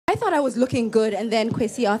thought I was looking good, and then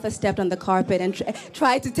Kwesi Arthur stepped on the carpet and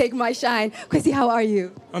tried to take my shine. Kwesi, how are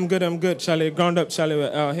you? I'm good, Charlie. Ground up, Charlie,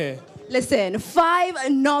 we're out here. Listen,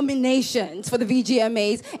 5 nominations for the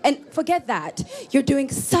VGMAs, and forget that. You're doing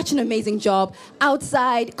such an amazing job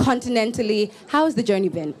outside, continentally. How's the journey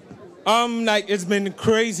been? Like, it's been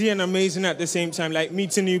crazy and amazing at the same time. Like,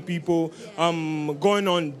 meeting new people, going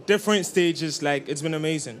on different stages. Like, it's been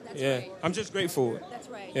amazing. Right. I'm just grateful. That's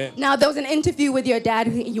right. Yeah. Now, there was an interview with your dad.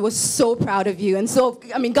 He was so proud of you, and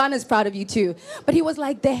Ghana's proud of you too. But he was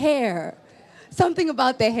like, the hair. Something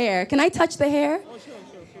about the hair. Can I touch the hair? Oh, sure,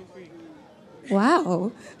 feel free.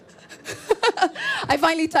 Wow. I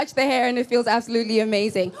finally touched the hair and it feels absolutely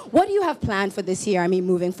amazing. What do you have planned for this year,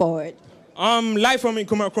 moving forward? Live from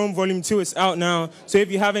Nkrumah Chrome Volume 2 is out now. So if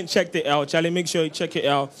you haven't checked it out, Charlie, make sure you check it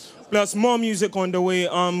out. Plus more music on the way.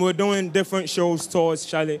 We're doing different shows, tours,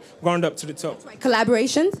 Charlie, ground up to the top. Right.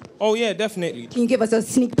 Collaborations? Oh yeah, definitely. Can you give us a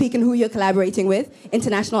sneak peek in who you're collaborating with?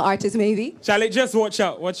 International artists, maybe? Charlie, just watch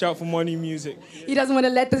out for more new music. He doesn't want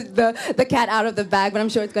to let the cat out of the bag, but I'm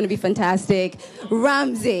sure it's going to be fantastic.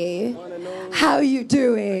 Ramsey, how are you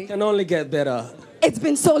doing? Can only get better. It's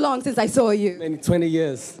been so long since I saw you. Maybe 20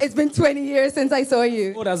 years. It's been 20 years since I saw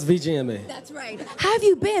you. Oh, that's VGMA. That's right. How have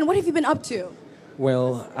you been? What have you been up to?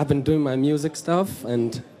 Well, I've been doing my music stuff,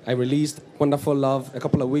 and I released Wonderful Love a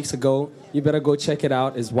couple of weeks ago. You better go check it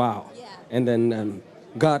out. It's wow. Yeah. And then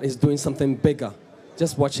God is doing something bigger.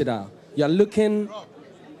 Just watch it out. You're looking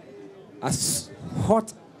as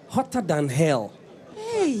hotter than hell.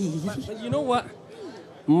 Hey. But you know what?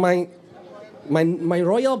 My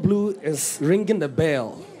royal blue is ringing the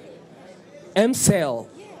bell. M-Cell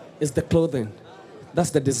is the clothing.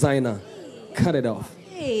 That's the designer. Cut it off.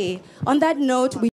 Hey. On that note, we